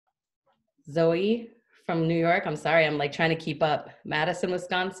Zoe from New York. I'm sorry, I'm like trying to keep up. Madison,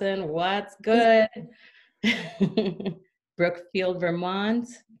 Wisconsin. What's good? Brookfield, Vermont.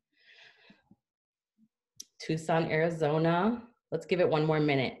 Tucson, Arizona. Let's give it one more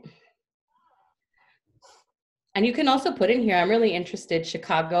minute. And you can also put in here, I'm really interested,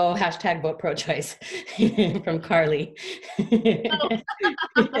 Chicago, hashtag vote pro-choice from Carly.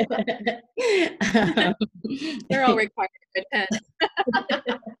 They're all required to attend.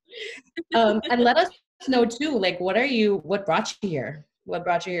 And let us know too, like, what brought you here? What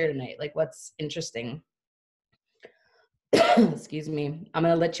brought you here tonight? Like, what's interesting? Excuse me. I'm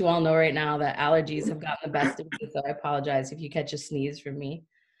gonna let you all know right now that allergies have gotten the best of me, so I apologize if you catch a sneeze from me.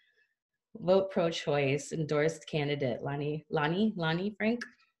 Vote pro-choice, endorsed candidate, Lonnie Frank,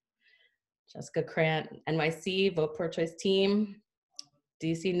 Jessica Krant, NYC, vote pro-choice team,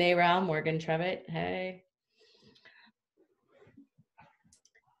 DC NARAL, Morgan Trevitt, hey.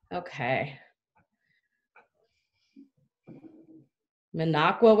 Okay.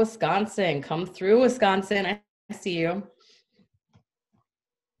 Minocqua, Wisconsin, come through Wisconsin, I see you.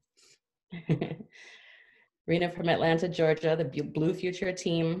 Rena from Atlanta, Georgia, the Blue Future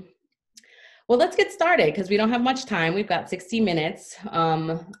team. Well, let's get started because we don't have much time. We've got 60 minutes,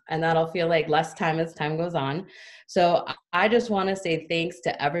 and that'll feel like less time as time goes on. So I just want to say thanks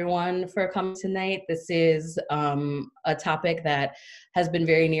to everyone for coming tonight. This is a topic that has been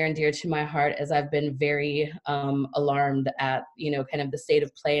very near and dear to my heart as I've been very alarmed at, kind of the state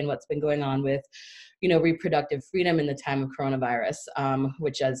of play and what's been going on with, reproductive freedom in the time of coronavirus,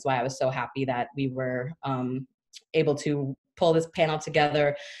 which is why I was so happy that we were able to pull this panel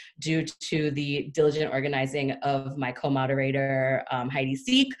together due to the diligent organizing of my co-moderator, Heidi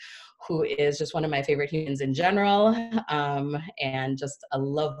Sieck, who is just one of my favorite humans in general, and just a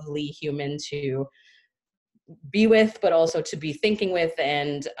lovely human to be with, but also to be thinking with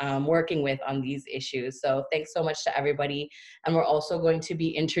and working with on these issues. So thanks so much to everybody. And we're also going to be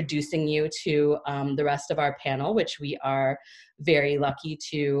introducing you to the rest of our panel, which we are very lucky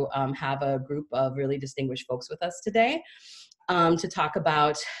to have a group of really distinguished folks with us today. To talk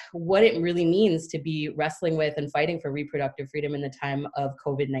about what it really means to be wrestling with and fighting for reproductive freedom in the time of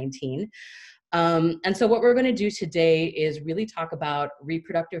COVID-19. And so what we're going to do today is really talk about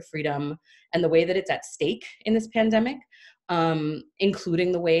reproductive freedom and the way that it's at stake in this pandemic,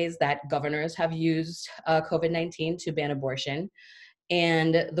 including the ways that governors have used COVID-19 to ban abortion,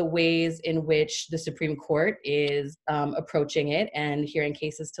 and the ways in which the Supreme Court is approaching it and hearing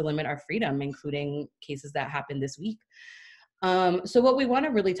cases to limit our freedom, including cases that happened this week. So what we want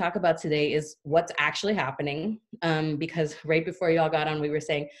to really talk about today is what's actually happening, because right before y'all got on, we were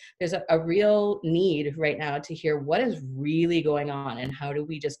saying there's a real need right now to hear what is really going on and how do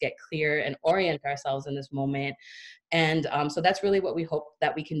we just get clear and orient ourselves in this moment. And so that's really what we hope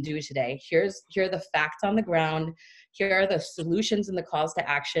that we can do today. Here are the facts on the ground. Here are the solutions and the calls to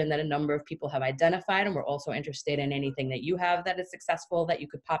action that a number of people have identified. And we're also interested in anything that you have that is successful that you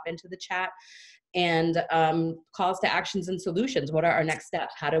could pop into the chat. And calls to actions and solutions. What are our next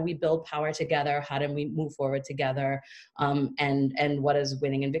steps? How do we build power together? How do we move forward together? And what does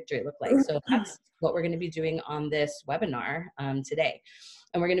winning and victory look like? So that's what we're going to be doing on this webinar today.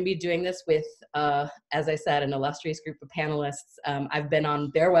 And we're going to be doing this with, as I said, an illustrious group of panelists. I've been on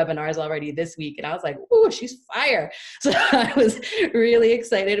their webinars already this week, and I was like, ooh, she's fire. So I was really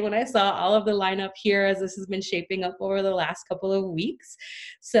excited when I saw all of the lineup here as this has been shaping up over the last couple of weeks.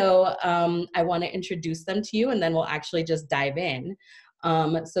 So I want to introduce them to you, and then we'll actually just dive in.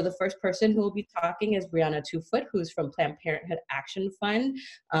 So the first person who will be talking is Brianna Twofoot, who's from Planned Parenthood Action Fund.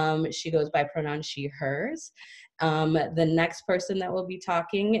 She goes by pronouns she, hers. The next person that will be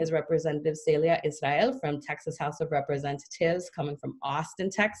talking is Representative Celia Israel from Texas House of Representatives, coming from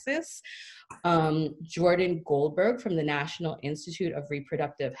Austin, Texas. Jordan Goldberg from the National Institute of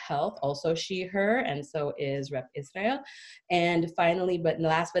Reproductive Health, also she, her, and so is Rep. Israel. And finally, but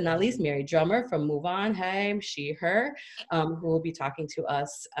last but not least, Mary Drummer from Move On, hey, she, her, who will be talking to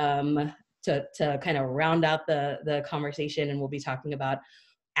us to kind of round out the conversation, and we'll be talking about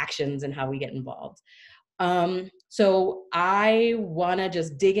actions and how we get involved. So I want to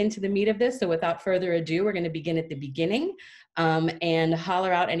just dig into the meat of this. So without further ado, we're going to begin at the beginning and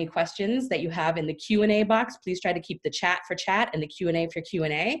holler out any questions that you have in the Q&A box. Please try to keep the chat for chat and the Q&A for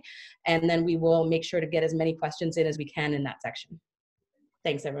Q&A. And then we will make sure to get as many questions in as we can in that section.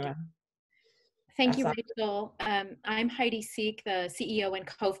 Thanks, everyone. Thank That's you, all. Rachel. I'm Heidi Sieck, the CEO and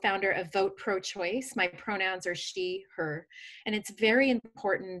co-founder of Vote Pro-Choice. My pronouns are she, her, and it's very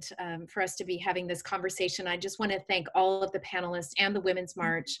important for us to be having this conversation. I just want to thank all of the panelists and the Women's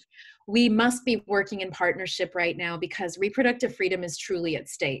March. We must be working in partnership right now because reproductive freedom is truly at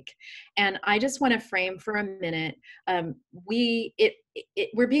stake. And I just want to frame for a minute,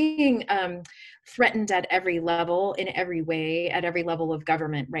 we're being threatened at every level, in every way, at every level of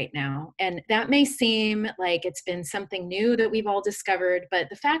government right now. And that may seem like it's been something new that we've all discovered, but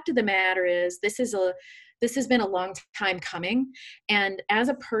the fact of the matter is this has been a long time coming. And as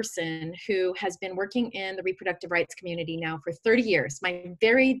a person who has been working in the reproductive rights community now for 30 years, my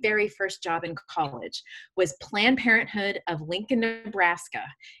very, very first job in college was Planned Parenthood of Lincoln, Nebraska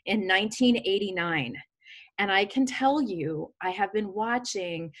in 1989. And I can tell you, I have been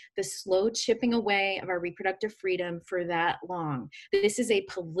watching the slow chipping away of our reproductive freedom for that long. This is a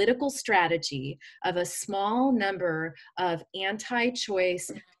political strategy of a small number of anti-choice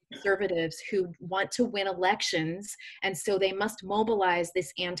conservatives who want to win elections, and so they must mobilize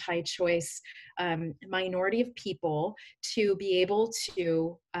this anti-choice minority of people to be able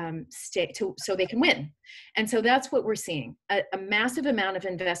to so they can win. And so that's what we're seeing. A massive amount of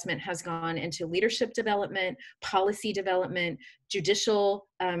investment has gone into leadership development, policy development, judicial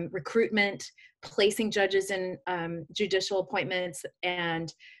recruitment, placing judges in judicial appointments,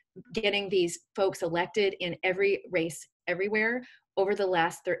 and getting these folks elected in every race everywhere over the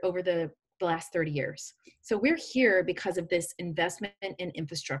last 30 years. So we're here because of this investment in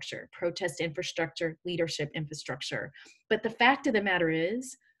infrastructure, protest infrastructure, leadership infrastructure. But the fact of the matter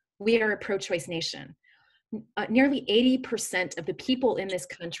is, we are a pro-choice nation. Nearly 80% of the people in this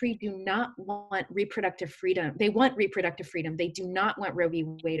country do not want reproductive freedom. They want reproductive freedom. They do not want Roe v.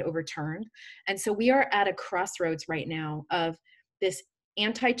 Wade overturned. And so we are at a crossroads right now of this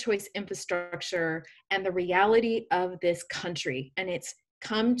anti-choice infrastructure and the reality of this country. And it's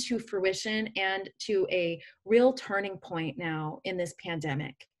come to fruition and to a real turning point now in this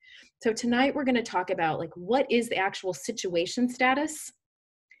pandemic. So tonight we're going to talk about, like, what is the actual situation status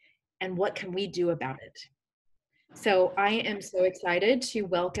and what can we do about it? So I am so excited to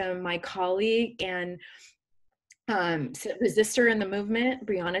welcome my colleague and resistor in the movement,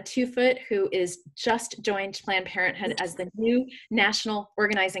 Brianna Twofoot, who is just joined Planned Parenthood as the new National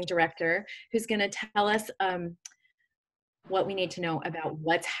Organizing Director, who's going to tell us what we need to know about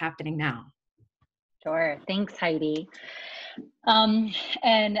what's happening now. Sure. Thanks, Heidi.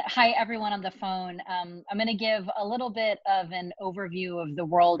 And hi, everyone on the phone. I'm going to give a little bit of an overview of the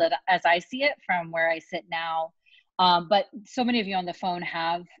world as I see it from where I sit now. But so many of you on the phone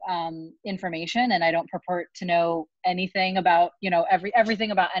have information, and I don't purport to know anything about, everything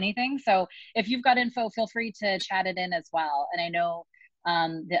about anything. So if you've got info, feel free to chat it in as well. And I know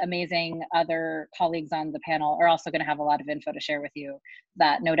the amazing other colleagues on the panel are also going to have a lot of info to share with you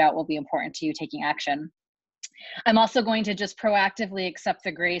that no doubt will be important to you taking action. I'm also going to just proactively accept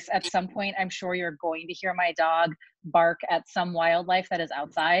the grace. At some point, I'm sure you're going to hear my dog bark at some wildlife that is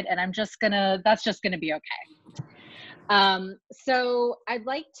outside, and that's just gonna be okay. So I'd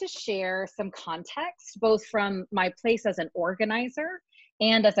like to share some context, both from my place as an organizer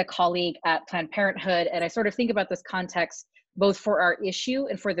and as a colleague at Planned Parenthood. And I sort of think about this context both for our issue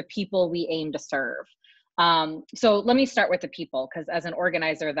and for the people we aim to serve. So let me start with the people, because as an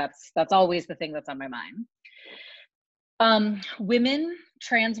organizer, that's always the thing that's on my mind. Women,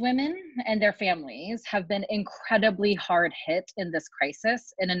 trans women, and their families have been incredibly hard hit in this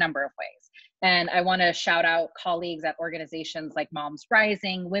crisis in a number of ways. And I want to shout out colleagues at organizations like Moms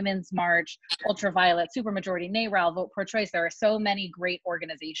Rising, Women's March, Ultraviolet, Supermajority, NARAL, Vote Pro-Choice. There are so many great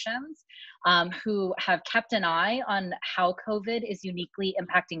organizations who have kept an eye on how COVID is uniquely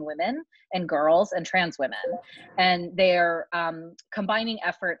impacting women and girls and trans women. And they're combining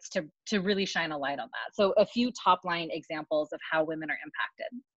efforts to really shine a light on that. So a few top line examples of how women are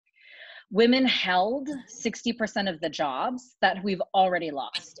impacted. Women held 60% of the jobs that we've already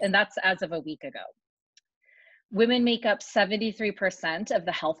lost, and that's as of a week ago. Women make up 73% of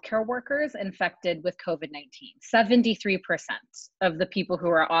the healthcare workers infected with COVID-19. 73% of the people who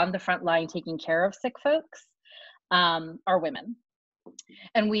are on the front line taking care of sick folks are women.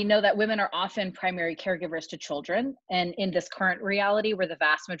 And we know that women are often primary caregivers to children. And in this current reality where the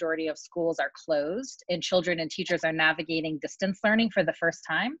vast majority of schools are closed and children and teachers are navigating distance learning for the first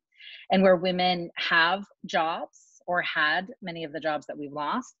time, and where women have jobs or had many of the jobs that we've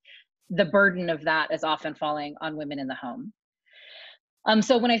lost, the burden of that is often falling on women in the home.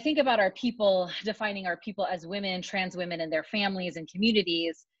 So when I think about our people, defining our people as women, trans women and their families and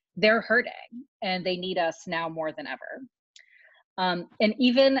communities, they're hurting and they need us now more than ever. And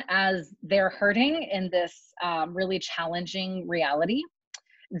even as they're hurting in this really challenging reality,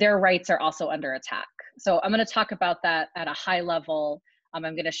 their rights are also under attack. So I'm going to talk about that at a high level. I'm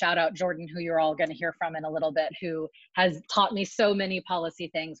going to shout out Jordan, who you're all going to hear from in a little bit, who has taught me so many policy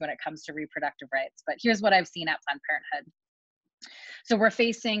things when it comes to reproductive rights. But here's what I've seen at Planned Parenthood. So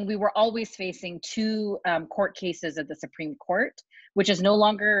we were always facing two court cases at the Supreme Court, which is no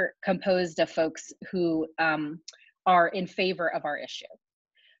longer composed of folks who are in favor of our issue.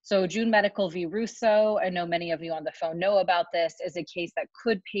 So June Medical v. Russo, I know many of you on the phone know about this, is a case that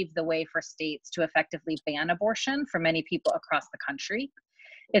could pave the way for states to effectively ban abortion for many people across the country.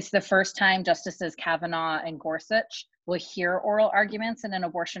 It's the first time Justices Kavanaugh and Gorsuch will hear oral arguments in an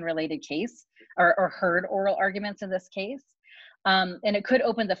abortion-related case, or heard oral arguments in this case. And it could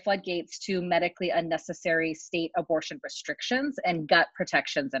open the floodgates to medically unnecessary state abortion restrictions and gut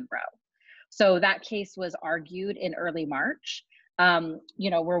protections in Roe. So that case was argued in early March.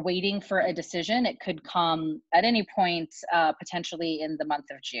 We're waiting for a decision. It could come at any point, potentially in the month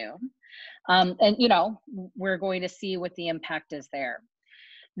of June. We're going to see what the impact is there.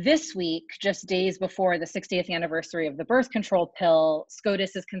 This week, just days before the 60th anniversary of the birth control pill,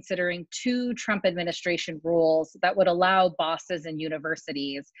 SCOTUS is considering two Trump administration rules that would allow bosses and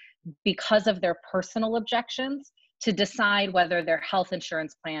universities, because of their personal objections, to decide whether their health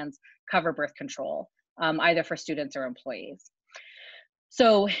insurance plans cover birth control, either for students or employees.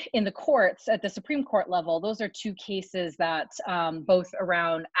 So in the courts, at the Supreme Court level, those are two cases that both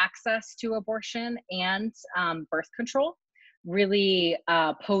around access to abortion and birth control really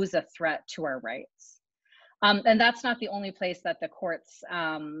pose a threat to our rights. And that's not the only place that the courts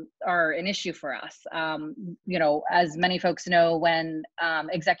are an issue for us. As many folks know, when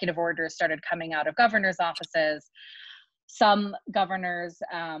executive orders started coming out of governor's offices, some governors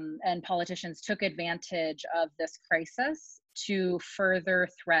and politicians took advantage of this crisis to further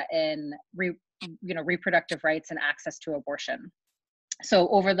threaten reproductive rights and access to abortion. So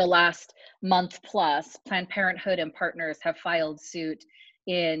over the last month plus, Planned Parenthood and partners have filed suit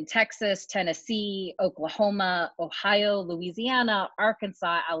in Texas, Tennessee, Oklahoma, Ohio, Louisiana,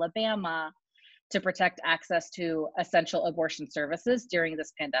 Arkansas, Alabama, to protect access to essential abortion services during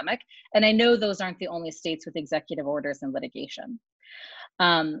this pandemic. And I know those aren't the only states with executive orders and litigation.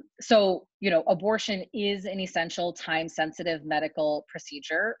 Abortion is an essential time-sensitive medical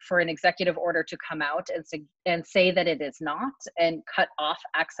procedure. For an executive order to come out and say that it is not and cut off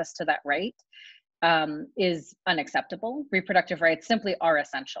access to that right is unacceptable. Reproductive rights simply are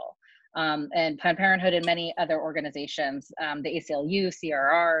essential. And Planned Parenthood and many other organizations, the ACLU,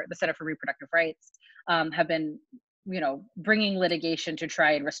 CRR, the Center for Reproductive Rights, have been, bringing litigation to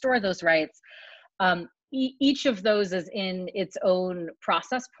try and restore those rights. Each of those is in its own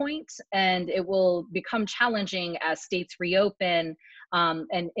process point, and it will become challenging as states reopen.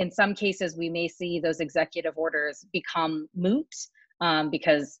 And in some cases, we may see those executive orders become moot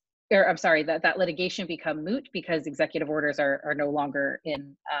that litigation become moot because executive orders are no longer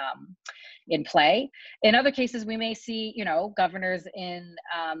in play. In other cases, we may see, governors in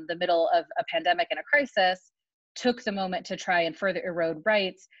the middle of a pandemic and a crisis took the moment to try and further erode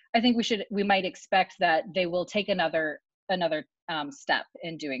rights. I think we might expect that they will take another step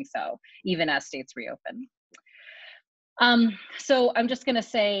in doing so, even as states reopen. So I'm just going to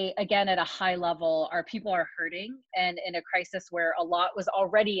say, again, at a high level, our people are hurting, and in a crisis where a lot was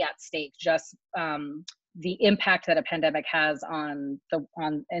already at stake, just the impact that a pandemic has on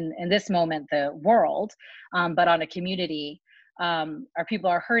in this moment, the world, but on a community, our people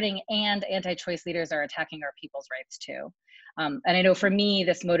are hurting, and anti-choice leaders are attacking our people's rights too. And I know for me,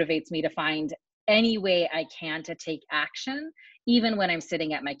 this motivates me to find any way I can to take action, even when I'm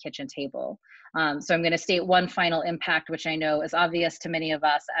sitting at my kitchen table. So I'm going to state one final impact, which I know is obvious to many of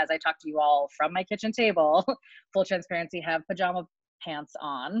us as I talk to you all from my kitchen table. Full transparency, have pajama pants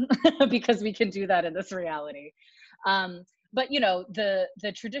on because we can do that in this reality. But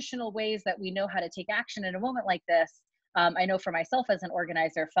the traditional ways that we know how to take action in a moment like this, I know for myself as an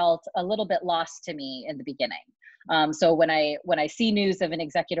organizer, felt a little bit lost to me in the beginning. So when I see news of an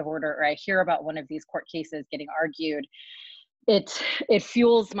executive order, or I hear about one of these court cases getting argued, it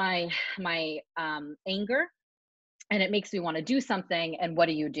fuels my anger, and it makes me want to do something. And what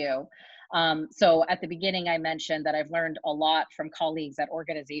do you do? So at the beginning, I mentioned that I've learned a lot from colleagues at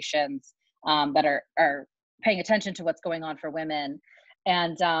organizations that are paying attention to what's going on for women.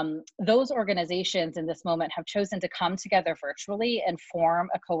 And those organizations in this moment have chosen to come together virtually and form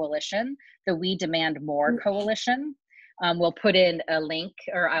a coalition, the We Demand More coalition. We'll put in a link,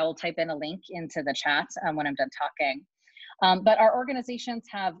 or I'll type in a link into the chat when I'm done talking. But our organizations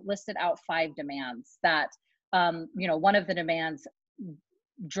have listed out 5 demands that one of the demands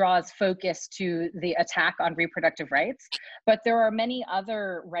draws focus to the attack on reproductive rights, but there are many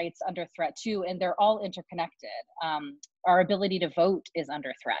other rights under threat too, and they're all interconnected. Our ability to vote is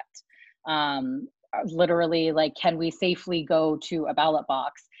under threat. Literally, like, can we safely go to a ballot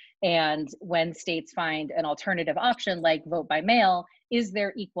box? And when states find an alternative option like vote by mail, is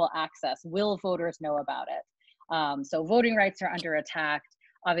there equal access? Will voters know about it? So voting rights are under attack.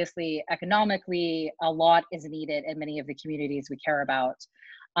 Obviously, economically, a lot is needed in many of the communities we care about.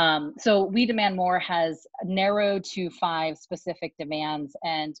 So We Demand More has narrowed to 5 specific demands,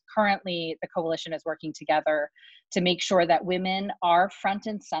 and currently the coalition is working together to make sure that women are front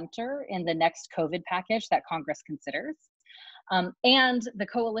and center in the next COVID package that Congress considers. And the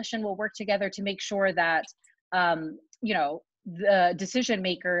coalition will work together to make sure that the decision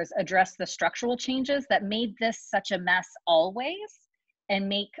makers address the structural changes that made this such a mess always, and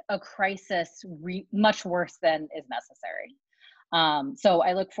make a crisis much worse than is necessary. So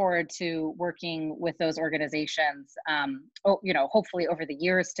I look forward to working with those organizations, hopefully over the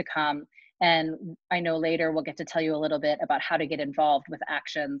years to come. And I know later we'll get to tell you a little bit about how to get involved with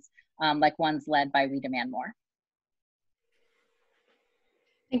actions like ones led by We Demand More.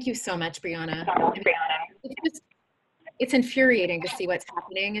 Thank you so much, Brianna. It's infuriating to see what's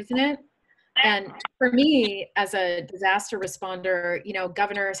happening, isn't it? And for me, as a disaster responder,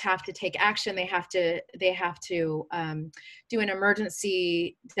 governors have to take action. They have to do an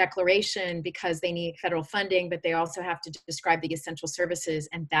emergency declaration because they need federal funding, but they also have to describe the essential services.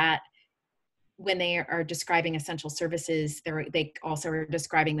 And that, when they are describing essential services, they also are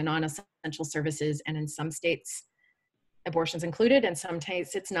describing the non-essential services. And in some states, abortion's included, and some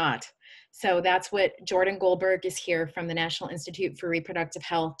states it's not. So that's what Jordan Goldberg is here from the National Institute for Reproductive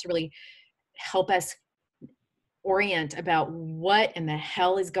Health to really help us orient about what in the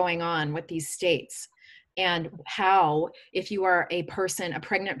hell is going on with these states, and how, if you are a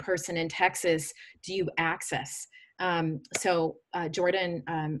pregnant person in Texas, do you access?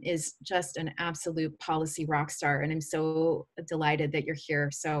 Jordan is just an absolute policy rock star, and I'm so delighted that you're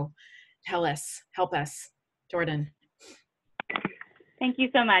here. So help us, Jordan. Thank you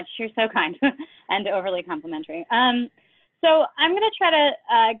so much. You're so kind and overly complimentary. So I'm going to try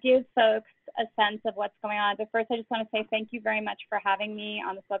to give folks a sense of what's going on. But first, I just want to say thank you very much for having me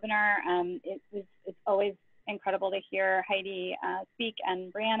on this webinar. It's always incredible to hear Heidi speak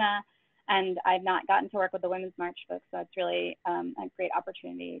and Brianna, and I've not gotten to work with the Women's March folks, so it's really a great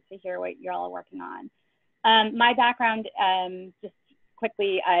opportunity to hear what you're all working on. My background, just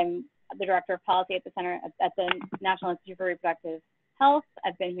quickly, I'm the Director of Policy at the National Institute for Reproductive Health.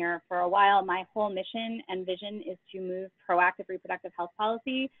 I've been here for a while. My whole mission and vision is to move proactive reproductive health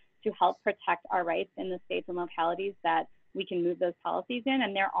policy to help protect our rights in the states and localities that we can move those policies in,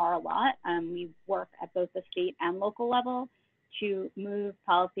 and there are a lot. We work at both the state and local level to move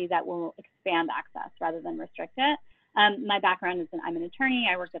policy that will expand access rather than restrict it. My background is I'm an attorney.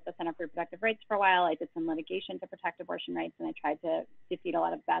 I worked at the Center for Reproductive Rights for a while. I did some litigation to protect abortion rights, and I tried to defeat a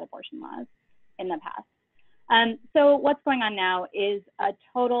lot of bad abortion laws in the past. So what's going on now is a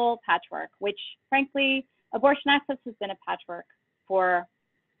total patchwork, which frankly, abortion access has been a patchwork for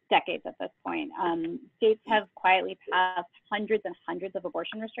decades at this point. States have quietly passed hundreds and hundreds of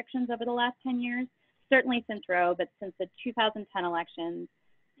abortion restrictions over the last 10 years, certainly since Roe, but since the 2010 elections,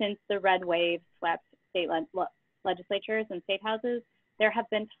 since the red wave swept state legislatures and state houses, there have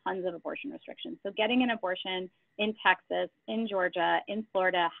been tons of abortion restrictions. So getting an abortion in Texas, in Georgia, in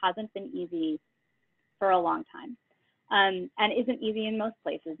Florida hasn't been easy for a long time, and isn't easy in most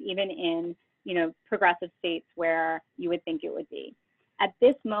places, even in progressive states where you would think it would be. At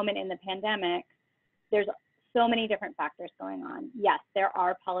this moment in the pandemic, there's so many different factors going on. Yes, there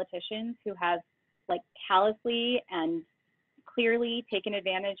are politicians who have callously and clearly taken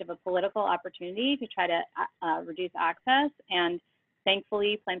advantage of a political opportunity to try to reduce access, and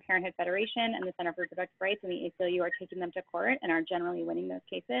thankfully Planned Parenthood Federation and the Center for Reproductive Rights and the ACLU are taking them to court and are generally winning those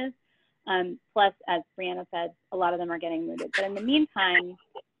cases. Plus, as Brianna said, a lot of them are getting mooted. But in the meantime,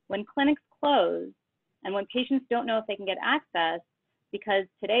 when clinics close and when patients don't know if they can get access, because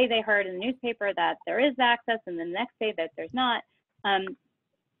today they heard in the newspaper that there is access and the next day that there's not,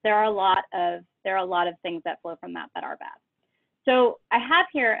 there are a lot of things that flow from that are bad. So I have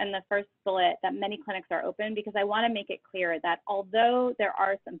here in the first bullet that many clinics are open because I want to make it clear that although there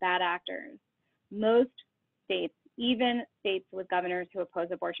are some bad actors, most states, even states with governors who oppose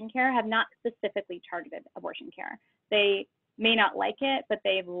abortion care, have not specifically targeted abortion care. They may not like it, but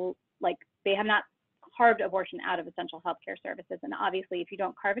they have not carved abortion out of essential healthcare services. And obviously, if you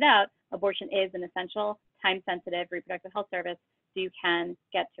don't carve it out, abortion is an essential, time-sensitive reproductive health service, so you can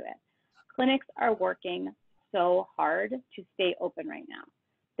get to it. Clinics are working so hard to stay open right now.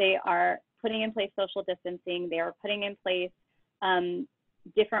 They are putting in place social distancing. They are putting in place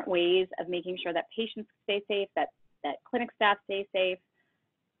different ways of making sure that patients stay safe, that clinic staff stay safe.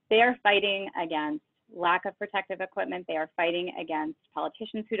 They are fighting against lack of protective equipment. They are fighting against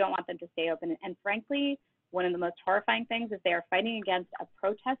politicians who don't want them to stay open. And frankly, one of the most horrifying things is they are fighting against a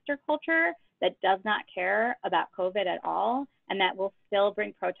protester culture that does not care about COVID at all, and that will still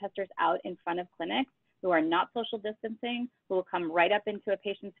bring protesters out in front of clinics who are not social distancing, who will come right up into a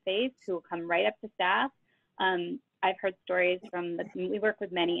patient's face, who will come right up to staff. I've heard stories we work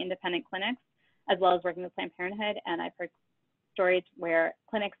with many independent clinics, as well as working with Planned Parenthood, and I've heard stories where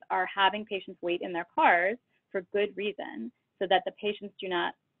clinics are having patients wait in their cars for good reason, so that the patients do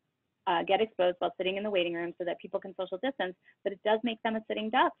not get exposed while sitting in the waiting room, so that people can social distance, but it does make them a sitting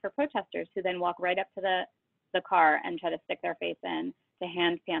duck for protesters who then walk right up to the car and try to stick their face in to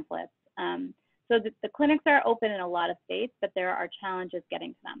hand pamphlets. So the clinics are open in a lot of states, but there are challenges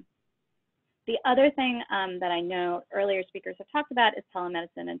getting to them. The other thing that I know earlier speakers have talked about is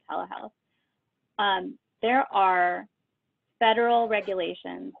telemedicine and telehealth. There are federal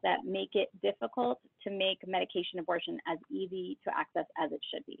regulations that make it difficult to make medication abortion as easy to access as it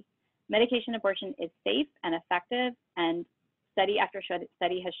should be. Medication abortion is safe and effective, and study after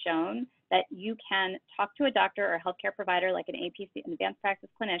study has shown that you can talk to a doctor or a healthcare provider like an APC, an advanced practice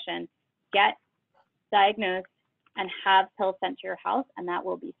clinician, get diagnosed and have pills sent to your house, and that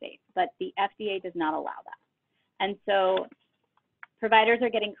will be safe. But the FDA does not allow that. And so providers are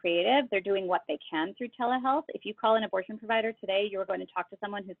getting creative. They're doing what they can through telehealth. If you call an abortion provider today, you're going to talk to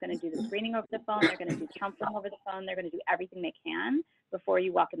someone who's going to do the screening over the phone. They're going to do counseling over the phone. They're going to do everything they can before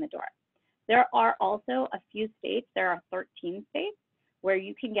you walk in the door. There are also a few states, there are 13 states, where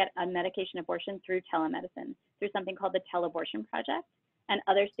you can get a medication abortion through telemedicine, through something called the Teleabortion Project, and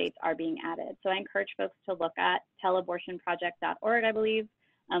other states are being added. So I encourage folks to look at teleabortionproject.org, I believe.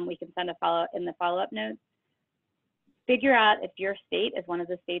 We can send in the follow-up notes. Figure out if your state is one of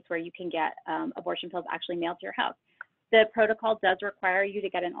the states where you can get abortion pills actually mailed to your house. The protocol does require you to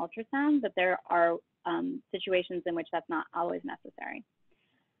get an ultrasound, but there are situations in which that's not always necessary.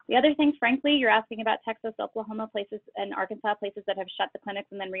 The other thing, frankly, you're asking about Texas, Oklahoma, places, and Arkansas, places that have shut the clinics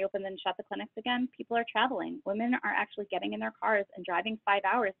and then reopened and shut the clinics again. People are traveling. Women are actually getting in their cars and driving 5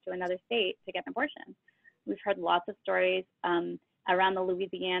 hours to another state to get an abortion. We've heard lots of stories around the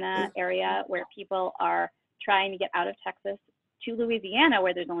Louisiana area where people are trying to get out of Texas to Louisiana,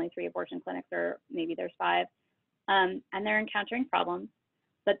 where there's only 3 abortion clinics, or maybe there's 5, and they're encountering problems,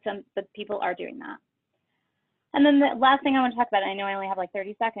 but people are doing that. And then the last thing I want to talk about, I know I only have like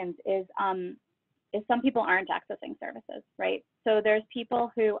 30 seconds, is some people aren't accessing services, right? So there's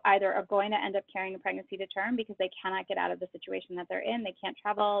people who either are going to end up carrying a pregnancy to term because they cannot get out of the situation that they're in. They can't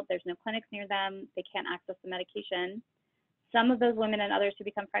travel. There's no clinics near them. They can't access the medication. Some of those women and others who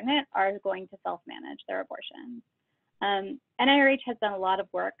become pregnant are going to self-manage their abortion. NIRH has done a lot of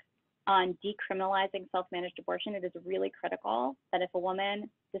work on decriminalizing self-managed abortion. It is really critical that if a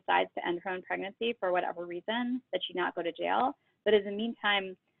woman decides to end her own pregnancy for whatever reason, that she not go to jail. But in the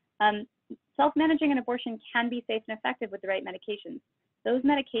meantime, self-managing an abortion can be safe and effective with the right medications. Those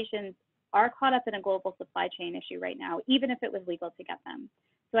medications are caught up in a global supply chain issue right now, even if it was legal to get them.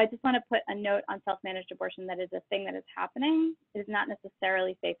 So I just want to put a note on self-managed abortion that is a thing that is happening. It is not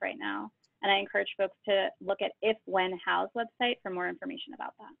necessarily safe right now. And I encourage folks to look at If, When, How's website for more information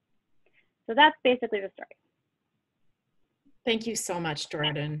about that. So that's basically the story. Thank you so much,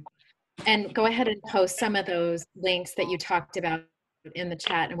 Jordan. And go ahead and post some of those links that you talked about in the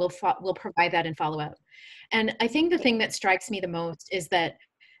chat, and we'll provide that in follow-up. And I think the thing that strikes me the most is that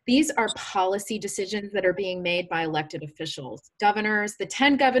these are policy decisions that are being made by elected officials. Governors, the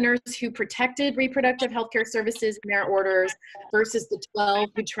 10 governors who protected reproductive healthcare services in their orders versus the 12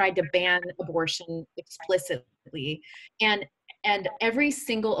 who tried to ban abortion explicitly. And every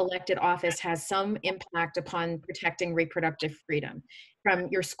single elected office has some impact upon protecting reproductive freedom, from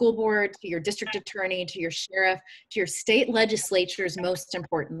your school board to your district attorney to your sheriff to your state legislatures, most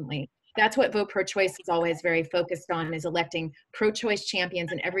importantly. That's what Vote Pro-Choice is always very focused on, is electing pro-choice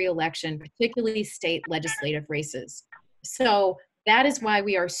champions in every election, particularly state legislative races. So that is why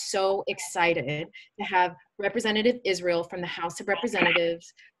we are so excited to have Representative Israel from the House of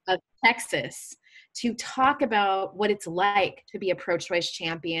Representatives of Texas to talk about what it's like to be a pro-choice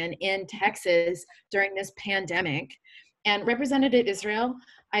champion in Texas during this pandemic. And Representative Israel,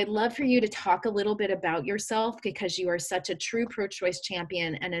 I'd love for you to talk a little bit about yourself, because you are such a true pro-choice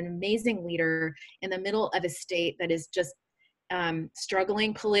champion and an amazing leader in the middle of a state that is just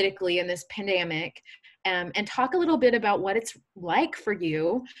struggling politically in this pandemic. and talk a little bit about what it's like for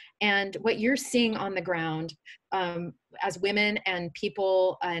you and what you're seeing on the ground as women and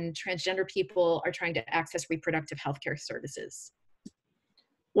people and transgender people are trying to access reproductive healthcare services.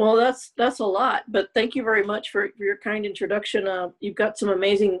 Well, that's a lot, but thank you very much for your kind introduction. You've got some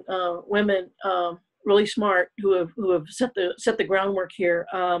amazing women, really smart, who have set the groundwork here.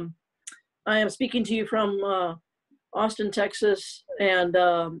 I am speaking to you from Austin, Texas, and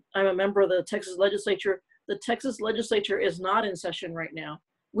I'm a member of the Texas legislature. The Texas legislature is not in session right now.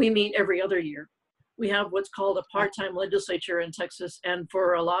 We meet every other year. We have what's called a part-time legislature in Texas, and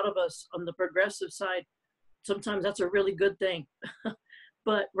for a lot of us on the progressive side, sometimes that's a really good thing.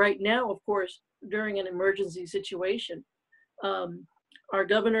 But right now, of course, during an emergency situation, our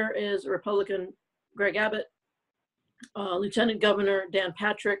governor is Republican Greg Abbott, Lieutenant Governor Dan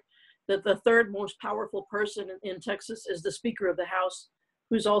Patrick. The third most powerful person in Texas is the Speaker of the House,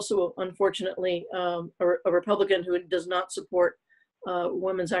 who's also, unfortunately, a Republican who does not support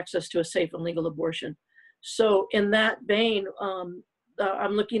women's access to a safe and legal abortion. So in that vein,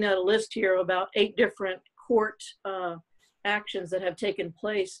 I'm looking at a list here of about 8 different court actions that have taken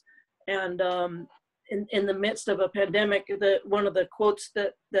place, and in the midst of a pandemic, one of the quotes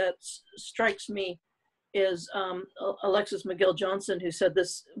that strikes me is Alexis McGill Johnson, who said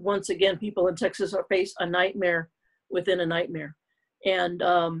this: once again, people in Texas are faced a nightmare within a nightmare. And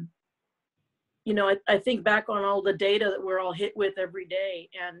you know, I think back on all the data that we're all hit with every day,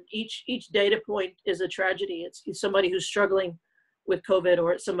 and each data point is a tragedy. It's somebody who's struggling with COVID,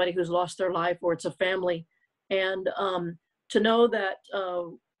 or it's somebody who's lost their life, or it's a family. And to know that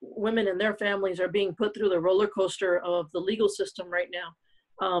women and their families are being put through the roller coaster of the legal system right now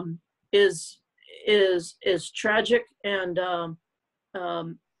is tragic, and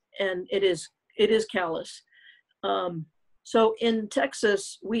it is callous. So in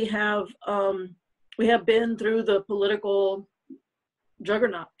Texas, we have been through the political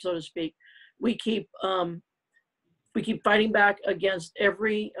juggernaut, so to speak. We keep fighting back against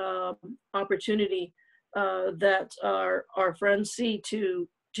every opportunity that our friends see to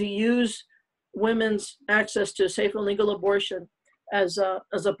use women's access to safe and legal abortion as a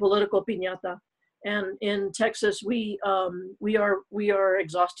political piñata. And in Texas, we are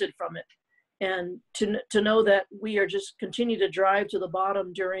exhausted from it. And to know that we are just continue to drive to the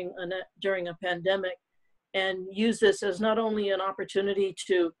bottom during a pandemic, and use this as not only an opportunity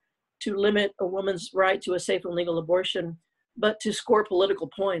to limit a woman's right to a safe and legal abortion, but to score political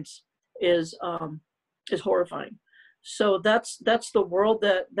points is horrifying. So that's the world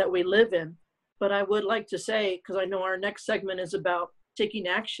that we live in. But I would like to say, because I know our next segment is about taking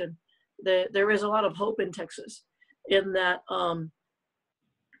action, that there is a lot of hope in Texas, in that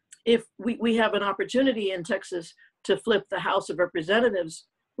if we have an opportunity in Texas to flip the House of Representatives,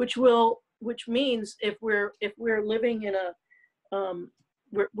 which means if we're living in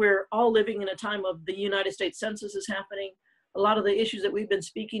we're all living in a time of the United States Census is happening. A lot of the issues that we've been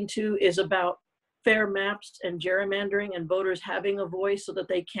speaking to is about fair maps and gerrymandering, and voters having a voice so that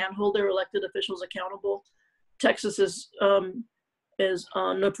they can hold their elected officials accountable. Texas is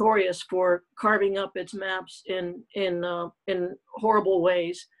notorious for carving up its maps in horrible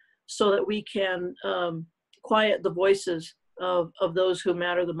ways, so that we can quiet the voices of those who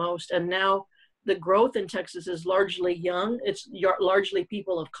matter the most. And now the growth in Texas is largely young. It's largely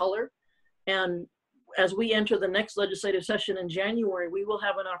people of color. And as we enter the next legislative session in January, we will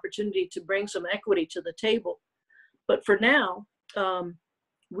have an opportunity to bring some equity to the table. But for now,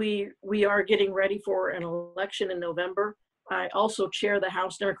 we are getting ready for an election in November. I also chair the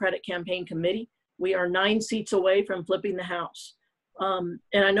House Democratic Campaign Committee. We are 9 seats away from flipping the House. And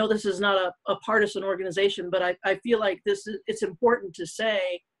I know this is not a partisan organization, but I feel like it's important to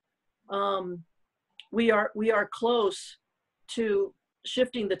say we are close to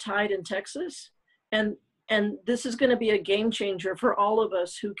shifting the tide in Texas. And this is going to be a game changer for all of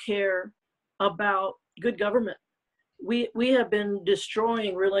us who care about good government. We have been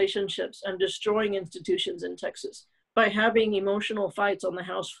destroying relationships and destroying institutions in Texas by having emotional fights on the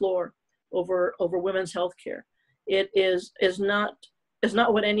House floor over women's health care. It is not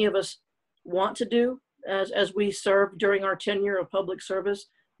what any of us want to do as we serve during our tenure of public service,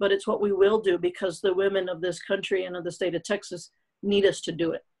 but it's what we will do because the women of this country and of the state of Texas need us to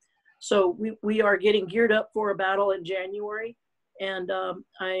do it. So we are getting geared up for a battle in January, and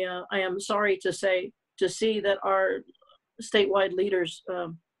I am sorry to see that our statewide leaders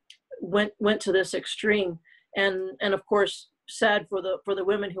went to this extreme, and of course sad for the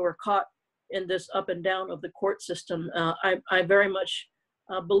women who are caught in this up and down of the court system. I very much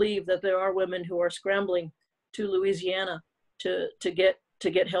believe that there are women who are scrambling to Louisiana to get to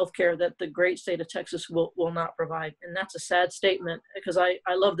get health care that the great state of Texas will not provide. And that's a sad statement, because I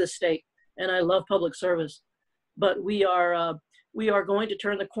love this state and I love public service, but we are going to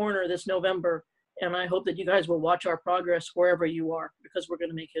turn the corner this November. And I hope that you guys will watch our progress wherever you are, because we're going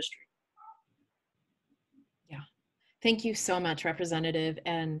to make history. Yeah. Thank you so much, Representative.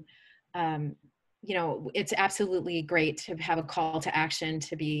 And, you know, it's absolutely great to have a call to action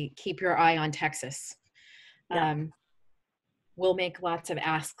to keep your eye on Texas. Yeah. We'll make lots of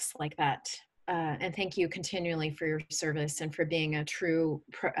asks like that. And thank you continually for your service and for being a true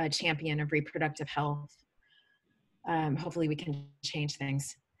champion of reproductive health. Hopefully we can change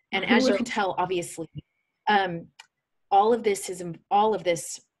things. And as you can tell, obviously, all of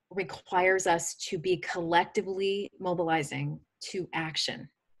this requires us to be collectively mobilizing to action.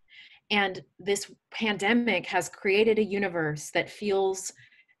 And this pandemic has created a universe that feels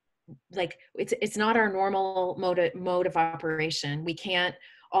like it's not our normal mode of operation. We can't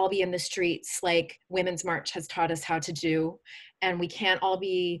all be in the streets like Women's March has taught us how to do. And we can't all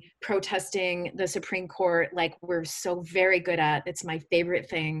be protesting the Supreme Court like we're so very good at. It's my favorite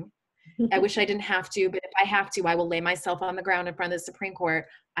thing. I wish I didn't have to, but if I have to, I will lay myself on the ground in front of the Supreme Court.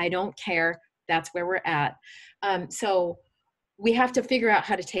 I don't care. That's where we're at. So we have to figure out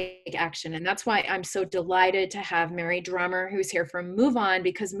how to take action. And that's why I'm so delighted to have Mary Drummer, who's here from Move On,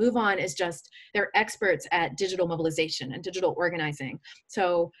 because Move On is they're experts at digital mobilization and digital organizing.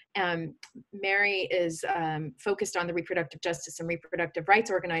 So Mary is focused on the reproductive justice and reproductive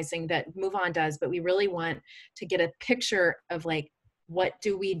rights organizing that Move On does, but we really want to get a picture of like, what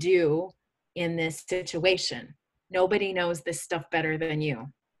do we do in this situation? Nobody knows this stuff better than you.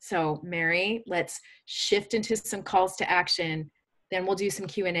 So Mary, let's shift into some calls to action. Then we'll do some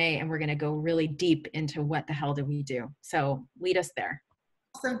Q&A and we're gonna go really deep into what the hell do we do. So lead us there.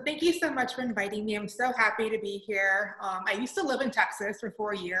 Awesome. Thank you so much for inviting me. I'm so happy to be here. I used to live in Texas for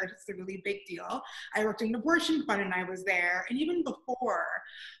 4 years. It's a really big deal. I worked in an abortion fund and I was there. And even before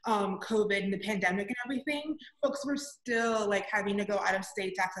COVID and the pandemic and everything, folks were still like having to go out of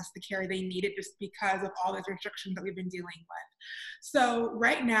state to access the care they needed just because of all those restrictions that we've been dealing with. So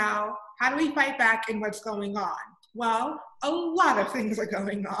right now, how do we fight back and what's going on? Well, a lot of things are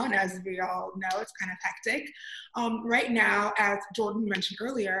going on, as we all know. It's kind of hectic. Right now, as Jordan mentioned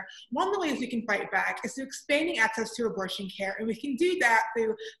earlier, one of the ways we can fight back is through expanding access to abortion care, and we can do that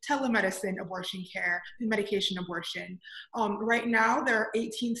through telemedicine abortion care and medication abortion. Right now, there are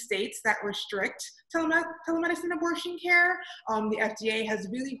 18 states that restrict telemedicine abortion care. The FDA has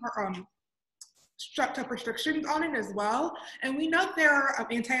really struck up restrictions on it as well. And we know there are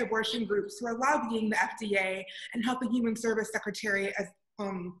anti-abortion groups who are lobbying the FDA and Health and Human Service Secretary as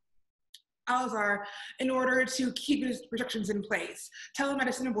Alzar in order to keep these restrictions in place.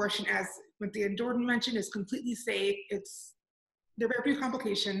 Telemedicine abortion, as Jordan mentioned, is completely safe. There are very few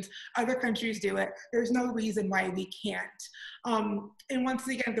complications. Other countries do it. There's no reason why we can't. And once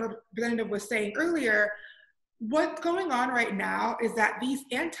again, the representative was saying earlier, what's going on right now is that these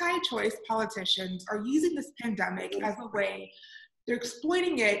anti-choice politicians are using this pandemic as a way, they're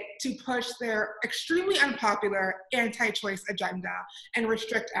exploiting it to push their extremely unpopular anti-choice agenda and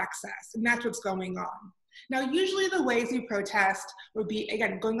restrict access. And that's what's going on. Now, usually the ways we protest would be,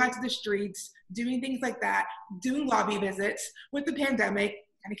 again, going out to the streets, doing things like that, doing lobby visits. With the pandemic,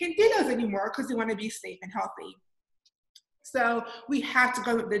 and I can't do those anymore because we want to be safe and healthy. So we have to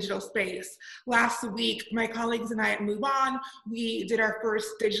go to the digital space. Last week, my colleagues and I at Move On, we did our first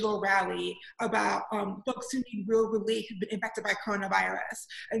digital rally about folks who need real relief who've been impacted by coronavirus.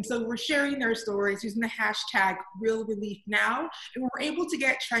 And so we're sharing their stories using the hashtag #RealReliefNow, and we're able to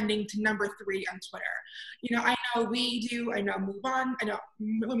get trending to #3 on Twitter. You know, I know we do, I know Move On, I know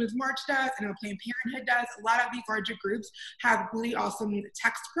Women's March does, I know Planned Parenthood does. A lot of these larger groups have really awesome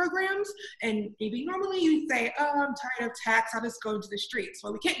text programs. And maybe normally you'd say, oh, I'm tired of text, I'll just go into the streets.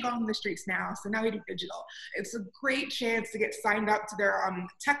 Well, we can't go on the streets now, so now we do digital. It's a great chance to get signed up to their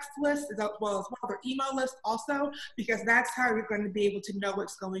text list as well as their email list also, because that's how you're going to be able to know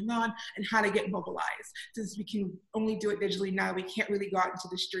what's going on and how to get mobilized. Since we can only do it digitally now, we can't really go out into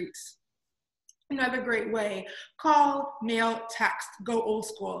the streets. Another great way, call, mail, text, go old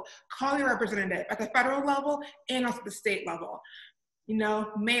school. Call your representative at the federal level and also the state level. You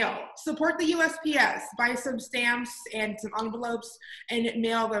know, mail, support the USPS, buy some stamps and some envelopes and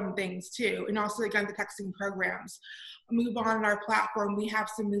mail them things too. And also again, the texting programs. Move On our platform, we have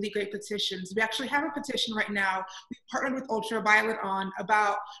some really great petitions. We actually have a petition right now. We partnered with Ultraviolet on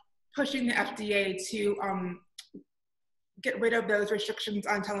about pushing the FDA to get rid of those restrictions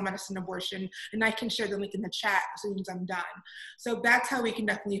on telemedicine abortion, and I can share the link in the chat as soon as I'm done. So that's how we can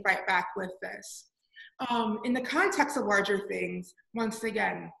definitely fight back with this. In the context of larger things, once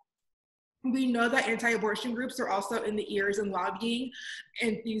again, we know that anti-abortion groups are also in the ears and lobbying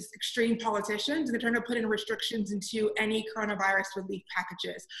and these extreme politicians, and they're trying to put in restrictions into any coronavirus relief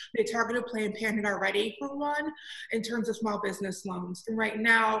packages. They targeted Planned Parenthood already for one in terms of small business loans. And right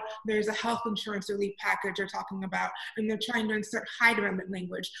now there's a health insurance relief package they're talking about, and they're trying to insert Hyde Amendment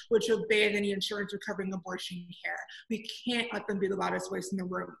language, which will ban any insurance recovering abortion care. We can't let them be the loudest voice in the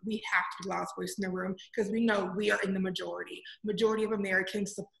room. We have to be the loudest voice in the room because we know we are in the majority. Majority of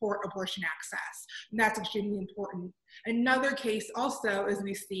Americans support abortion access. And that's extremely important. Another case also is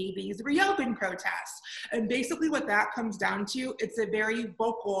we see these reopen protests. And basically what that comes down to, it's a very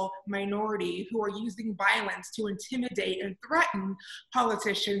vocal minority who are using violence to intimidate and threaten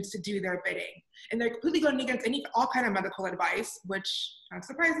politicians to do their bidding. And they're completely going against all kind of medical advice, which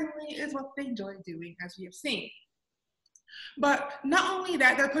unsurprisingly is what they enjoy doing, as we have seen. But not only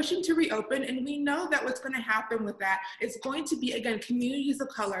that, they're pushing to reopen, and we know that what's going to happen with that is going to be, again, communities of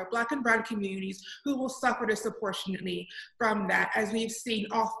color, Black and brown communities, who will suffer disproportionately from that, as we've seen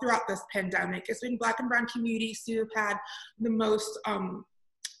all throughout this pandemic. It's been Black and brown communities who have had the most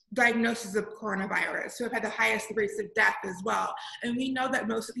diagnosis of coronavirus, who have had the highest rates of death as well. And we know that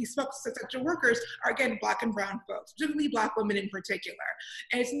most of these folks, essential workers, are again Black and brown folks, particularly Black women in particular.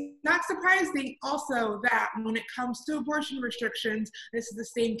 And it's not surprising also that when it comes to abortion restrictions, this is the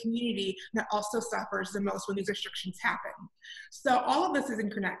same community that also suffers the most when these restrictions happen. So all of this is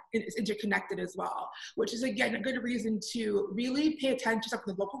interconnected as well, which is again a good reason to really pay attention at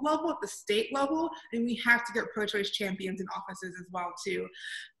the local level, at the state level, and we have to get pro-choice champions in offices as well too.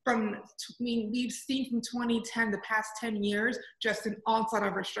 We've seen from 2010, the past 10 years, just an onslaught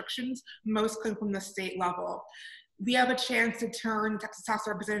of restrictions, most come from the state level. We have a chance to turn Texas House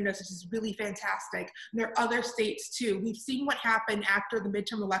of Representatives, which is really fantastic. There are other states too. We've seen what happened after the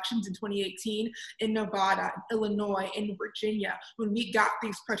midterm elections in 2018 in Nevada, Illinois, and Virginia. When we got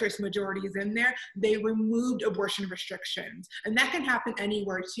these pro-choice majorities in there, they removed abortion restrictions. And that can happen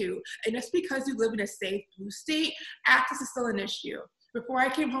anywhere too. And just because you live in a safe blue state, access is still an issue. Before I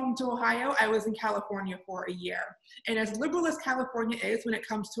came home to Ohio, I was in California for a year. And as liberal as California is when it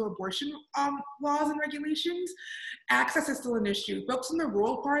comes to abortion laws and regulations, access is still an issue. Folks in the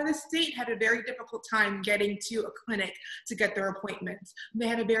rural part of the state had a very difficult time getting to a clinic to get their appointments. They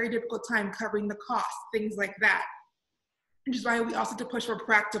had a very difficult time covering the costs, things like that. Which is why we also have to push for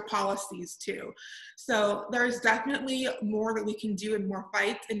proactive policies too. So there's definitely more that we can do and more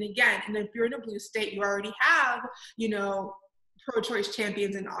fights. And again, and if you're in a blue state, you already have, pro-choice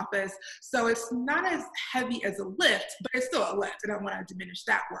champions in office. So it's not as heavy as a lift, but it's still a lift. I don't want to diminish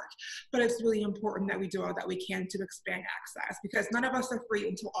that work. But it's really important that we do all that we can to expand access, because none of us are free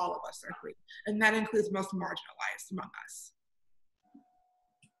until all of us are free. And that includes most marginalized among us.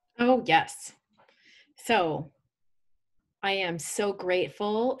 Oh, yes. So I am so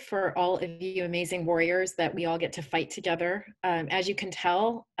grateful for all of you amazing warriors that we all get to fight together. As you can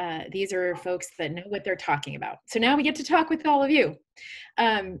tell, these are folks that know what they're talking about. So now we get to talk with all of you.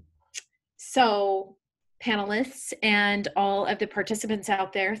 So panelists and all of the participants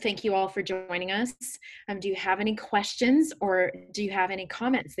out there, thank you all for joining us. Do you have any questions or do you have any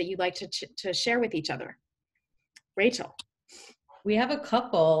comments that you'd like to share with each other? Rachel. We have a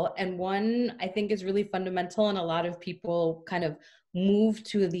couple, and one I think is really fundamental, and a lot of people kind of move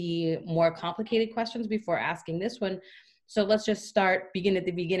to the more complicated questions before asking this one. So let's just begin at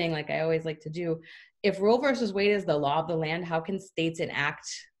the beginning, like I always like to do. If Roe versus Wade is the law of the land, how can states enact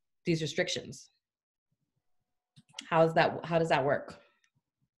these restrictions? How does that work?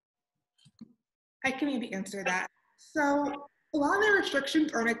 I can maybe answer that. So a lot of the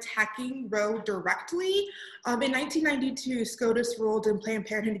restrictions aren't attacking Roe directly. In 1992, SCOTUS ruled in Planned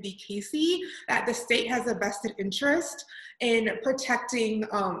Parenthood v. Casey that the state has a vested interest in protecting,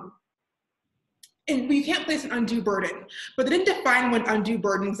 and we can't place an undue burden, but they didn't define what undue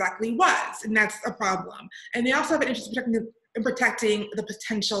burden exactly was, and that's a problem. And they also have an interest in protecting the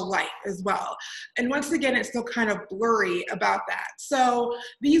potential life as well. And once again, it's still kind of blurry about that. So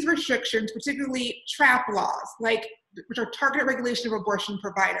these restrictions, particularly trap laws, which are targeted regulation of abortion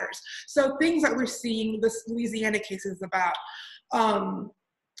providers. So things that we're seeing, this Louisiana case is about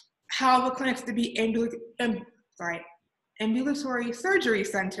how the clinics to be ambulatory surgery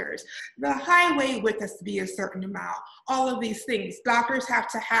centers. The highway width has to be a certain amount. All of these things. Doctors have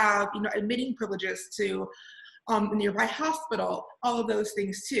to have, admitting privileges to a nearby hospital, all of those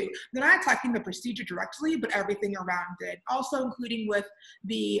things too. They're not attacking the procedure directly, but everything around it. Also including with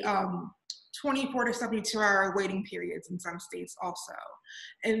the 24 to 72 hour waiting periods in some states also.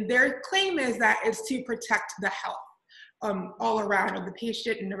 And their claim is that it's to protect the health all around of the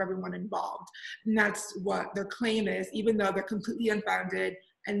patient and of everyone involved. And that's what their claim is, even though they're completely unfounded.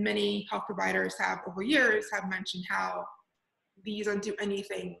 And many health providers have over years have mentioned how these don't do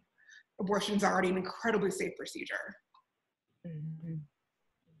anything. Abortion is already an incredibly safe procedure. Mm-hmm.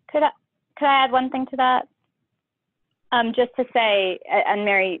 Could I add one thing to that? Just to say, and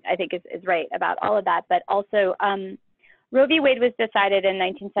Mary, I think is right about all of that, but also Roe v. Wade was decided in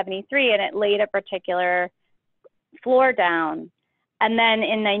 1973, and it laid a particular floor down. And then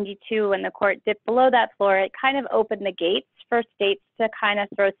in 92, when the court dipped below that floor, it kind of opened the gates for states to kind of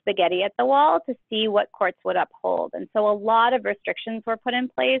throw spaghetti at the wall to see what courts would uphold. And so a lot of restrictions were put in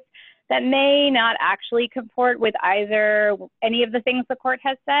place that may not actually comport with either any of the things the court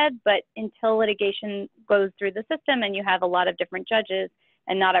has said, but until litigation goes through the system and you have a lot of different judges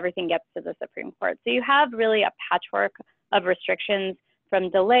and not everything gets to the Supreme Court. So you have really a patchwork of restrictions, from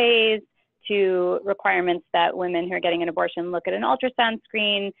delays to requirements that women who are getting an abortion look at an ultrasound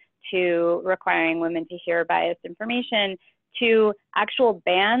screen, to requiring women to hear biased information, to actual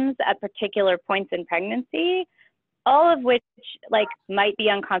bans at particular points in pregnancy, all of which might be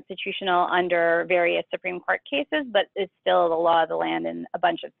unconstitutional under various Supreme Court cases, but is still the law of the land in a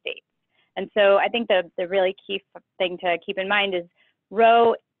bunch of states. And so I think the really key thing to keep in mind is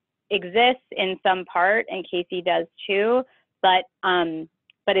Roe exists in some part, and Casey does too, but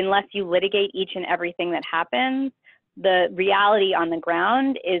unless you litigate each and everything that happens, the reality on the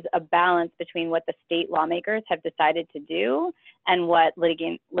ground is a balance between what the state lawmakers have decided to do and what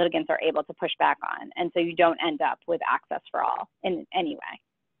litigants are able to push back on. And so you don't end up with access for all in any way.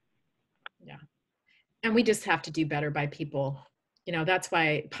 Yeah. And we just have to do better by people. You know, that's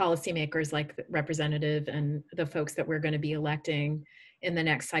why policymakers like the representative and the folks that we're going to be electing in the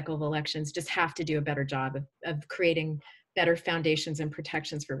next cycle of elections just have to do a better job of creating better foundations and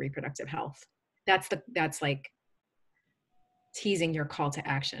protections for reproductive health. That's like teasing your call to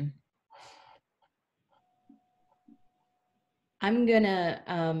action. I'm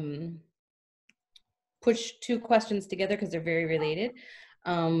gonna push two questions together because they're very related.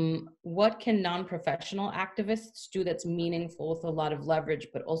 What can non-professional activists do that's meaningful with a lot of leverage,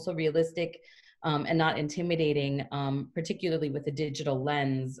 but also realistic and not intimidating, particularly with a digital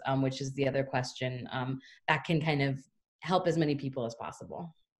lens, which is the other question, that can kind of help as many people as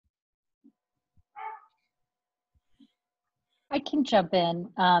possible? I can jump in,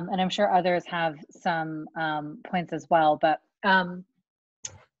 and I'm sure others have some points as well, but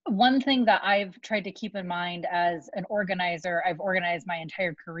one thing that I've tried to keep in mind as an organizer, I've organized my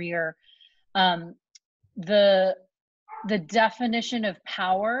entire career, the definition of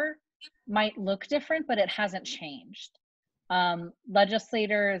power might look different, but it hasn't changed.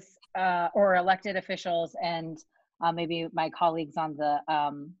 Legislators or elected officials, and maybe my colleagues on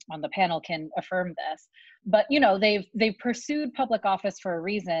the panel can affirm this, but you know, they've pursued public office for a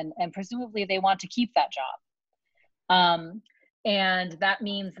reason, and presumably they want to keep that job. And that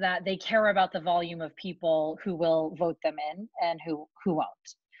means that they care about the volume of people who will vote them in and who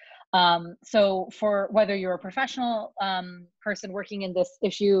won't. So for whether you're a professional person working in this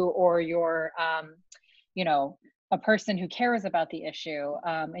issue, or you're, you know, a person who cares about the issue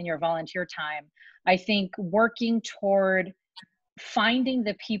in your volunteer time, I think working toward finding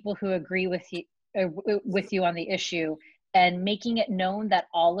the people who agree with you on the issue and making it known that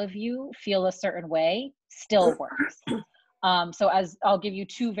all of you feel a certain way still works. So as I'll give you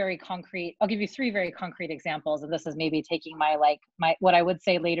three very concrete examples, and this is maybe taking my what I would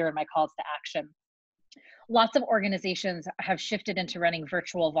say later in my calls to action. Lots of organizations have shifted into running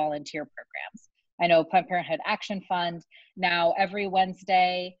virtual volunteer programs. I know Planned Parenthood Action Fund, now every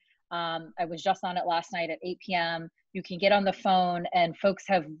Wednesday, I was just on it last night at 8 p.m. You can get on the phone, and folks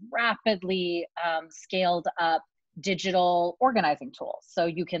have rapidly scaled up digital organizing tools. So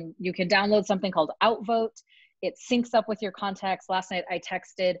you can download something called Outvote. It syncs up with your contacts. Last night I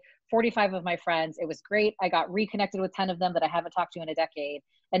texted 45 of my friends. It was great. I got reconnected with 10 of them that I haven't talked to in a decade.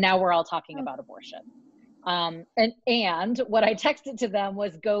 And now we're all talking about abortion. And what I texted to them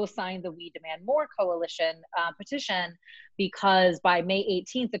was, go sign the We Demand More Coalition petition, because by May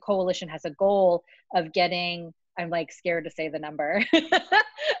 18th, the coalition has a goal of getting, I'm like scared to say the number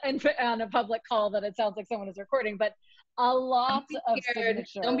and on a public call that it sounds like someone is recording, but a lot of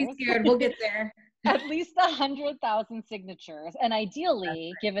signatures. Don't be scared, we'll get there. At least 100,000 signatures. And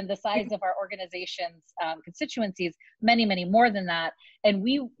ideally, given the size of our organization's constituencies, many, many more than that. And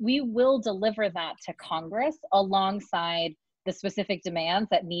we will deliver that to Congress alongside the specific demands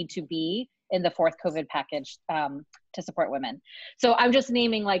that need to be in the fourth COVID package to support women. So I'm just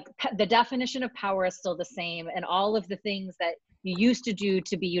naming, like, the definition of power is still the same, and all of the things that you used to do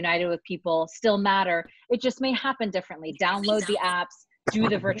to be united with people still matter. It just may happen differently. Download the apps, do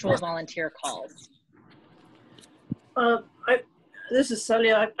the virtual volunteer calls. This is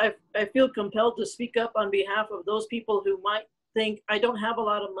Celia. I feel compelled to speak up on behalf of those people who might think I don't have a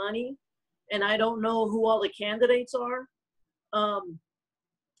lot of money and I don't know who all the candidates are.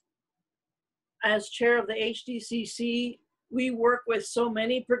 As chair of the HDCC, we work with so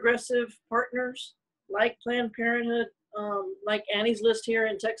many progressive partners like Planned Parenthood, like Annie's List here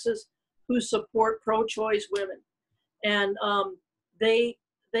in Texas, who support pro-choice women. And they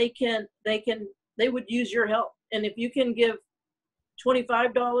would use your help. And if you can give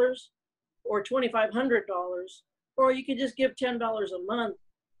 $25 or $2,500, or you could just give $10 a month,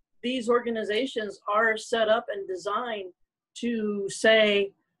 these organizations are set up and designed to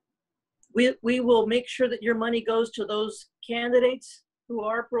say, we will make sure that your money goes to those candidates who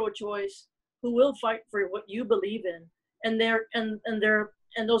are pro-choice, who will fight for what you believe in, and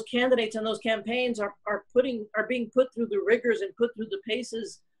those candidates and those campaigns are being put through the rigors and put through the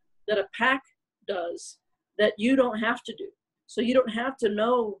paces that a PAC does, that you don't have to do. So you don't have to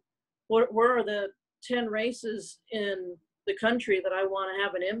know where are the 10 races in the country that I want to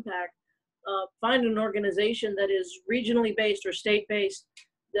have an impact. Find an organization that is regionally based or state based,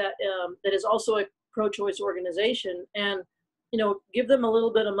 that is also a pro-choice organization, and give them a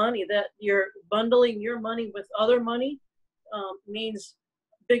little bit of money. That you're bundling your money with other money means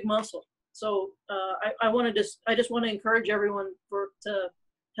big muscle. So I just want to encourage everyone to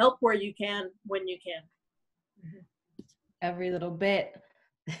help where you can, when you can. Mm-hmm. Every little bit.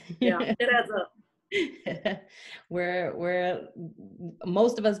 Yeah, it adds up. we're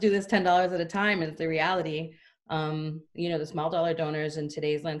most of us do this $10 at a time, is the reality. The small dollar donors in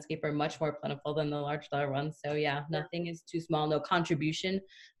today's landscape are much more plentiful than the large dollar ones. So yeah, nothing is too small, no contribution,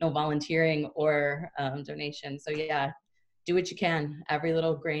 no volunteering or donation. So yeah, do what you can. Every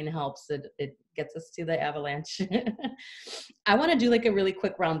little grain helps. It gets us to the avalanche. I want to do like a really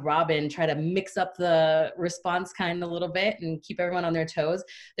quick round robin, try to mix up the response kind of a little bit and keep everyone on their toes.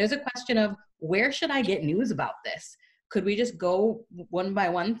 There's a question of, where should I get news about this? Could we just go one by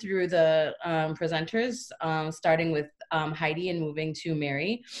one through the presenters, starting with Heidi and moving to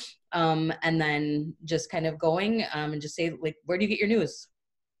Mary, and then just kind of going and just say, like, where do you get your news?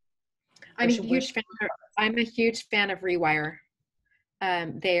 I'm a huge fan of Rewire.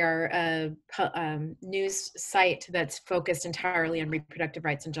 They are a news site that's focused entirely on reproductive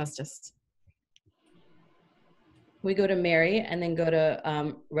rights and justice. We go to Mary and then go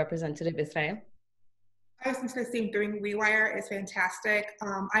to Representative Israel. I was just going to say, doing Rewire is fantastic.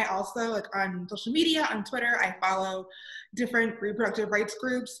 I also, like, on social media, on Twitter, I follow different reproductive rights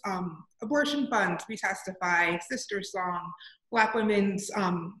groups, Abortion Funds, We Testify, Sister Song, Black Women's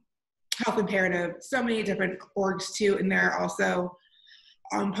Health Imperative, so many different orgs too, and they're also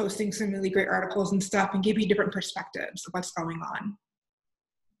posting some really great articles and stuff and give you different perspectives of what's going on.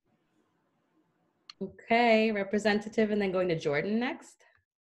 Okay, Representative, and then going to Jordan next.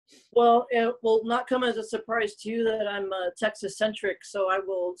 Well, it will not come as a surprise to you that I'm Texas-centric, so I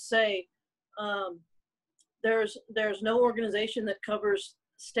will say there's no organization that covers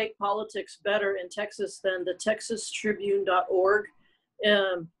state politics better in Texas than the TexasTribune.org.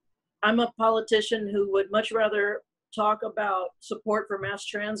 I'm a politician who would much rather talk about support for mass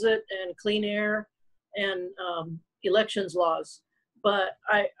transit and clean air and elections laws. But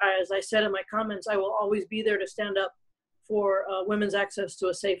as I said in my comments, I will always be there to stand up for women's access to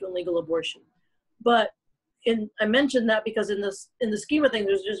a safe and legal abortion. But I mentioned that because in the scheme of things,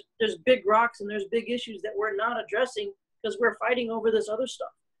 there's big rocks and there's big issues that we're not addressing because we're fighting over this other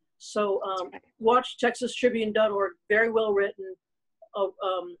stuff. So watch TexasTribune.org, very well written,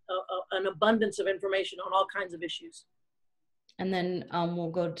 an abundance of information on all kinds of issues. And then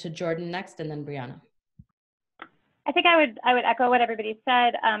we'll go to Jordan next, and then Brianna. I think I would echo what everybody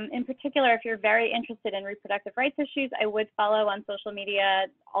said. In particular, if you're very interested in reproductive rights issues, I would follow on social media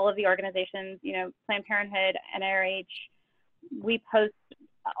all of the organizations, Planned Parenthood, NIRH. We post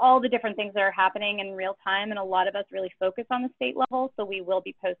all the different things that are happening in real time, and a lot of us really focus on the state level, so we will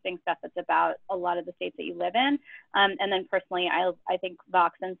be posting stuff that's about a lot of the states that you live in. And then personally, I think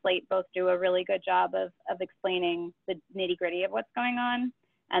Vox and Slate both do a really good job of explaining the nitty-gritty of what's going on.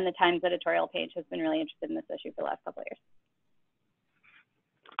 And the Times editorial page has been really interested in this issue for the last couple of years.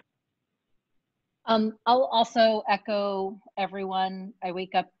 I'll also echo everyone. I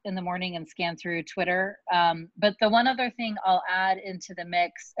wake up in the morning and scan through Twitter. But the one other thing I'll add into the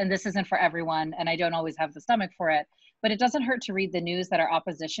mix, and this isn't for everyone, and I don't always have the stomach for it, but it doesn't hurt to read the news that our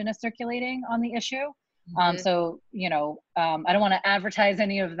opposition is circulating on the issue. So, I don't want to advertise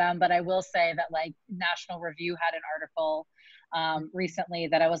any of them, but I will say that, like, National Review had an article recently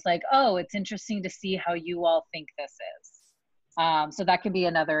that I was like, oh, it's interesting to see how you all think this is. So that could be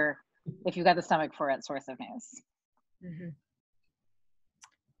another, if you've got the stomach for it, source of news. Mm-hmm.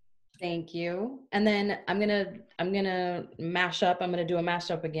 Thank you. And then I'm gonna mash up. I'm gonna do a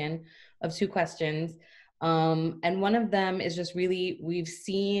mashup again of two questions. And one of them is just really, we've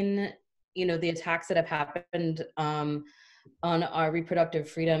seen, the attacks that have happened on our reproductive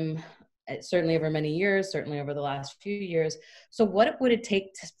freedom, certainly over many years, certainly over the last few years. So what would it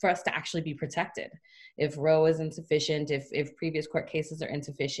take for us to actually be protected? If Roe is insufficient, if previous court cases are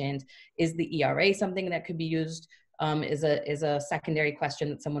insufficient, is the ERA something that could be used? Is a secondary question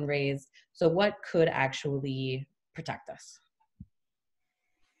that someone raised. So what could actually protect us?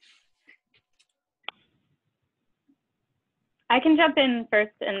 I can jump in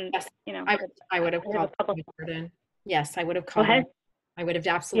first, and yes, I would have called on you, Jordan. Yes, I would have called. I would have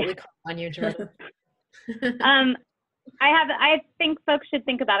absolutely called on you, Jordan. I think folks should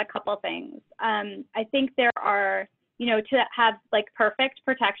think about a couple things. I think there are, to have like perfect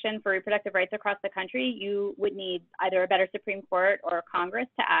protection for reproductive rights across the country, you would need either a better Supreme Court or Congress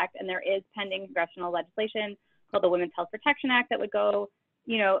to act. And there is pending congressional legislation called the Women's Health Protection Act that would go,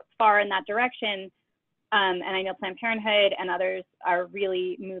 far in that direction. And I know Planned Parenthood and others are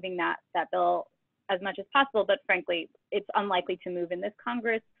really moving that bill as much as possible, but frankly, it's unlikely to move in this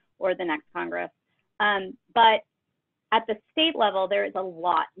Congress or the next Congress. But at the state level, there is a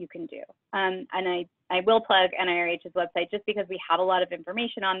lot you can do. And I will plug NIRH's website just because we have a lot of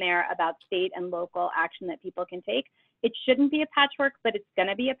information on there about state and local action that people can take. It shouldn't be a patchwork, but it's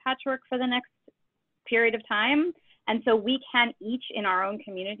gonna be a patchwork for the next period of time. And so we can each in our own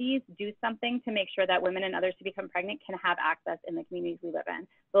communities do something to make sure that women and others who become pregnant can have access in the communities we live in,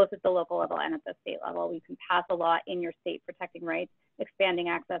 both at the local level and at the state level. We can pass a law in your state protecting rights, expanding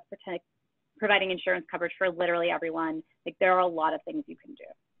access, providing insurance coverage for literally everyone. Like, there are a lot of things you can do.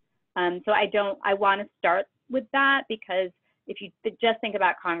 So I want to start with that, because if you just think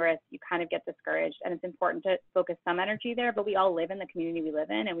about Congress, you kind of get discouraged, and it's important to focus some energy there, but we all live in the community we live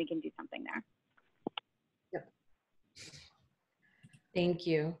in, and we can do something there. Yep. Thank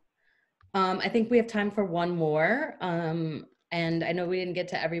you. I think we have time for one more. And I know we didn't get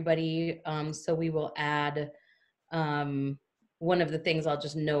to everybody, so we will add one of the things I'll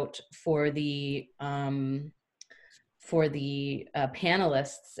just note for the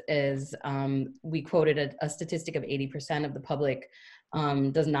panelists is we quoted a statistic of 80% of the public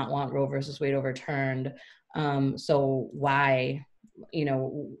does not want Roe versus Wade overturned. So why,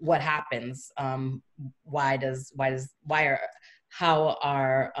 what happens? How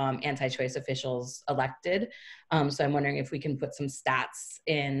are anti-choice officials elected? So I'm wondering if we can put some stats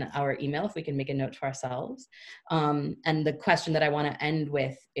in our email, if we can make a note to ourselves. And the question that I want to end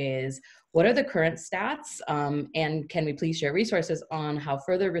with is, what are the current stats? And can we please share resources on how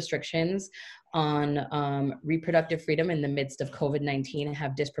further restrictions on reproductive freedom in the midst of COVID-19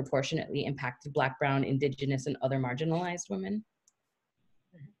 have disproportionately impacted Black, Brown, Indigenous, and other marginalized women?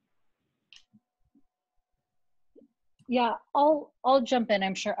 Yeah, I'll jump in.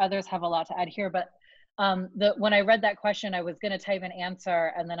 I'm sure others have a lot to add here, but when I read that question, I was going to type an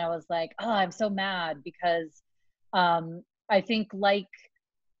answer, and then I was like, oh, I'm so mad, because I think like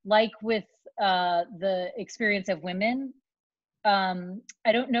with the experience of women,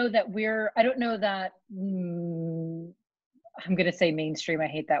 I don't know that I'm going to say mainstream. I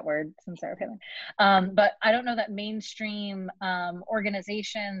hate that word. I'm sorry, but I don't know that mainstream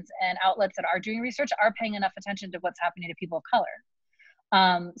organizations and outlets that are doing research are paying enough attention to what's happening to people of color.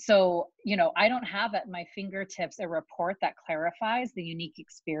 So, I don't have at my fingertips a report that clarifies the unique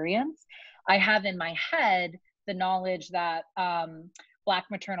experience. I have in my head the knowledge that Black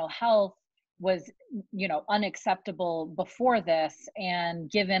maternal health was, unacceptable before this, and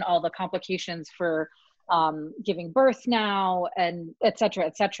given all the complications for giving birth now, and et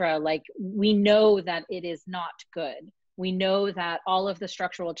cetera, like, we know that it is not good. We know that all of the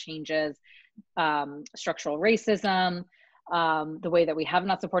structural changes, structural racism, the way that we have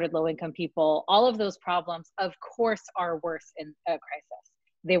not supported low-income people, all of those problems, of course, are worse in a crisis.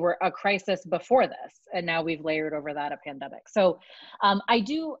 They were a crisis before this, and now we've layered over that a pandemic. So I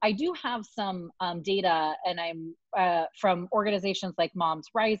do have some data, and I'm from organizations like Moms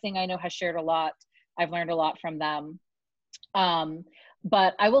Rising, I know has shared a lot. I've learned a lot from them.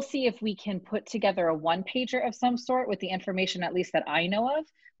 But I will see if we can put together a one-pager of some sort with the information, at least that I know of.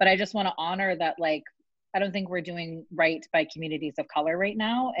 But I just want to honor that, like, I don't think we're doing right by communities of color right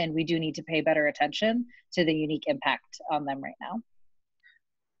now, and we do need to pay better attention to the unique impact on them right now.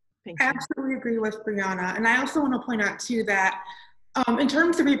 I absolutely agree with Brianna. And I also want to point out too that In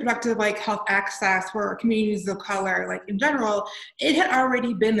terms of reproductive health access for communities of color, in general, it had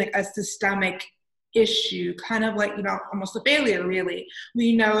already been a systemic issue, kind of almost a failure, really.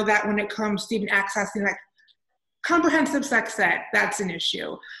 We know that when it comes to even accessing comprehensive sex ed, that's an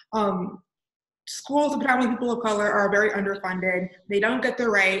issue. Schools, predominantly people of color, are very underfunded. They don't get the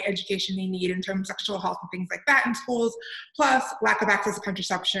right education they need in terms of sexual health and things like that in schools, plus lack of access to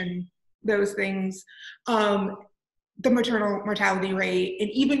contraception, those things. The maternal mortality rate, and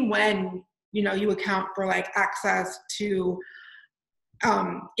even when you account for access to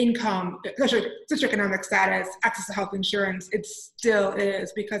income, socioeconomic status, access to health insurance, it still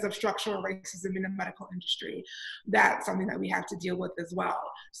is, because of structural racism in the medical industry. That's something that we have to deal with as well.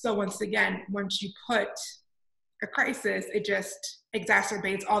 So once again, once you put a crisis, it just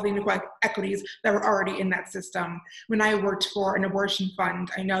exacerbates all the inequities that were already in that system. When I worked for an abortion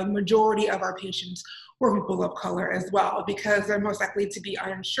fund, I know the majority of our patients were people of color as well, because they're most likely to be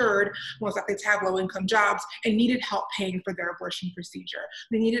uninsured, most likely to have low-income jobs, and needed help paying for their abortion procedure.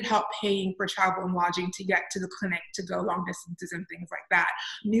 They needed help paying for travel and lodging to get to the clinic, to go long distances and things like that.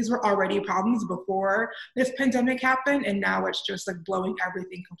 And these were already problems before this pandemic happened, and now it's just blowing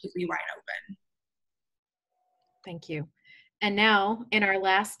everything completely wide open. Thank you. And now, in our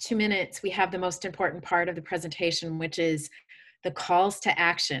last 2 minutes, we have the most important part of the presentation, which is the calls to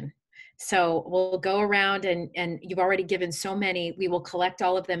action. So we'll go around, and you've already given so many. We will collect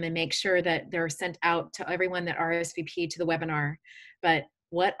all of them and make sure that they're sent out to everyone that RSVP'd to the webinar. But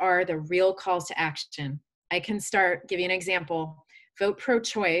what are the real calls to action? I can start, give you an example. Vote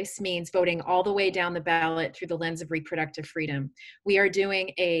pro-choice means voting all the way down the ballot through the lens of reproductive freedom. We are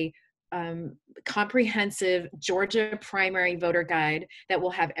doing a comprehensive Georgia primary voter guide that will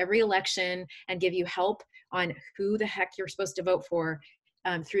have every election and give you help on who the heck you're supposed to vote for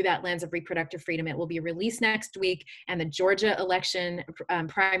through that lens of reproductive freedom. It will be released next week, and the Georgia election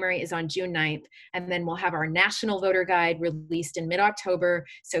primary is on June 9th. And then we'll have our national voter guide released in mid-October.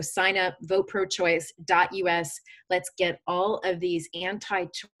 So sign up, voteprochoice.us. Let's get all of these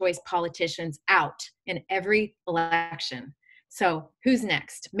anti-choice politicians out in every election. So who's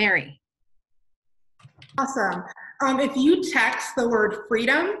next? Mary. Awesome. If you text the word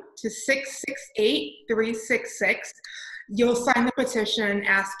freedom to 668-366, you'll sign the petition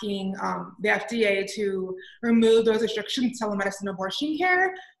asking the FDA to remove those restrictions to telemedicine abortion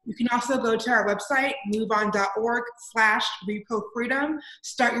care. You can also go to our website, moveon.org/repro-freedom,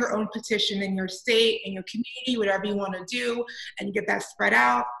 start your own petition in your state, in your community, whatever you want to do, and get that spread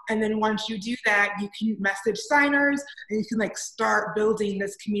out. And then once you do that, you can message signers, and you can start building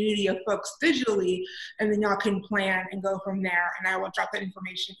this community of folks digitally, and then y'all can plan and go from there. And I will drop that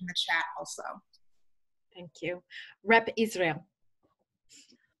information in the chat also. Thank you. Rep Israel.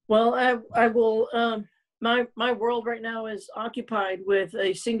 Well, I will, my world right now is occupied with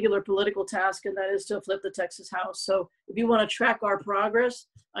a singular political task, and that is to flip the Texas House. So if you want to track our progress,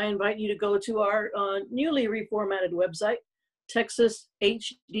 I invite you to go to our newly reformatted website,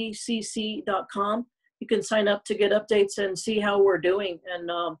 texashdcc.com. You can sign up to get updates and see how we're doing.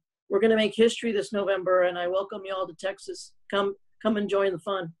 And we're going to make history this November, and I welcome you all to Texas. Come and join the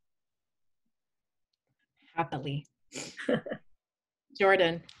fun. Happily.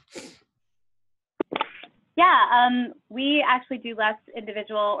 Jordan. Yeah, we actually do less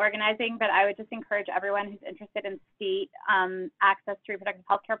individual organizing, but I would just encourage everyone who's interested in state access to reproductive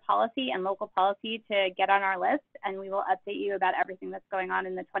healthcare policy and local policy to get on our list, and we will update you about everything that's going on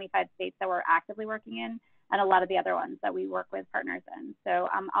in the 25 states that we're actively working in, and a lot of the other ones that we work with partners in. So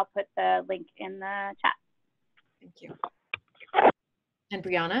I'll put the link in the chat. Thank you. And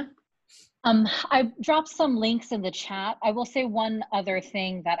Brianna? I dropped some links in the chat. I will say one other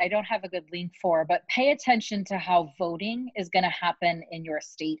thing that I don't have a good link for, but pay attention to how voting is going to happen in your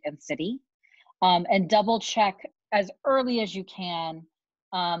state and city, and double check as early as you can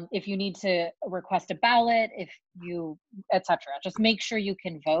if you need to request a ballot, if you, etc. Just make sure you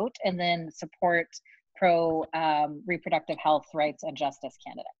can vote, and then support pro reproductive health rights and justice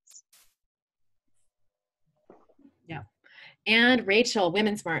candidates. Yeah. And Rachel,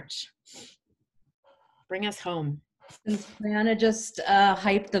 Women's March. Bring us home. Since Brianna just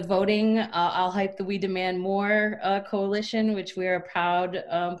hyped the voting, I'll hype the We Demand More coalition, which we are a proud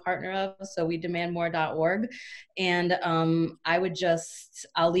partner of, so wedemandmore.org. And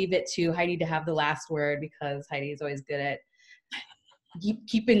I'll leave it to Heidi to have the last word, because Heidi is always good at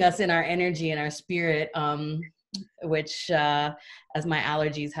keeping us in our energy and our spirit, which as my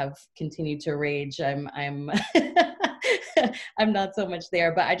allergies have continued to rage, I'm I'm not so much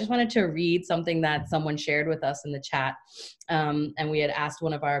there, but I just wanted to read something that someone shared with us in the chat. And we had asked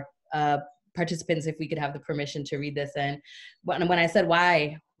one of our participants if we could have the permission to read this. And when I said,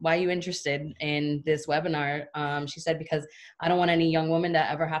 why are you interested in this webinar? She said, because I don't want any young woman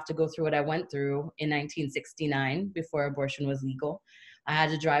to ever have to go through what I went through in 1969 before abortion was legal. I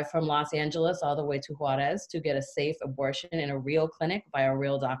had to drive from Los Angeles all the way to Juarez to get a safe abortion in a real clinic by a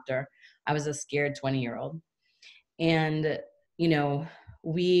real doctor. I was a scared 20-year-old. And, you know,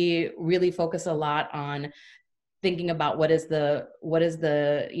 we really focus a lot on thinking about what is the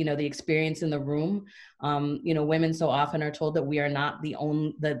you know, the experience in the room. You know, women so often are told that we are not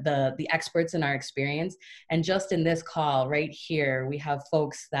the experts in our experience. And just in this call right here, we have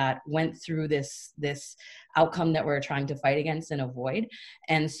folks that went through this outcome that we're trying to fight against and avoid.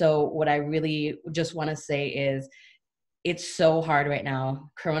 And so what I really just want to say is, it's so hard right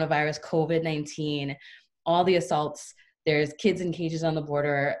now. Coronavirus, COVID-19, all the assaults. There's kids in cages on the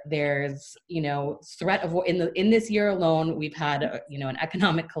border. There's, you know, threat of in this year alone, we've had, you know, an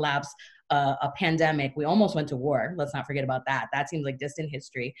economic collapse, a pandemic. We almost went to war. Let's not forget about that. That seems like distant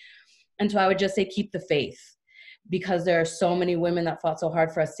history. And so I would just say, keep the faith, because there are so many women that fought so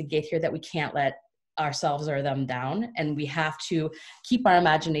hard for us to get here that we can't let ourselves or them down. And we have to keep our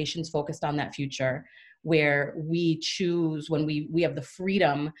imaginations focused on that future, where we choose, when we have the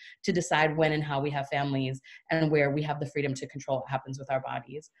freedom to decide when and how we have families, and where we have the freedom to control what happens with our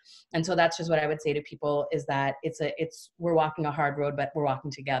bodies. And so that's just what I would say to people, is that we're walking a hard road, but we're walking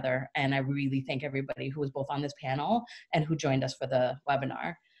together. And I really thank everybody who was both on this panel and who joined us for the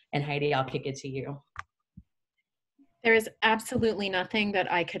webinar. And Heidi, I'll kick it to you. There is absolutely nothing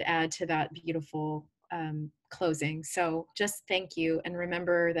that I could add to that beautiful closing. So just thank you. And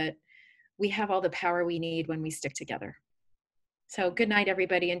remember that we have all the power we need when we stick together. So good night,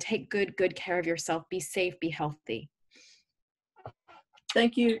 everybody, and take good care of yourself. Be safe, be healthy.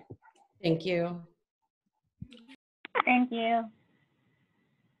 Thank you. Thank you. Thank you.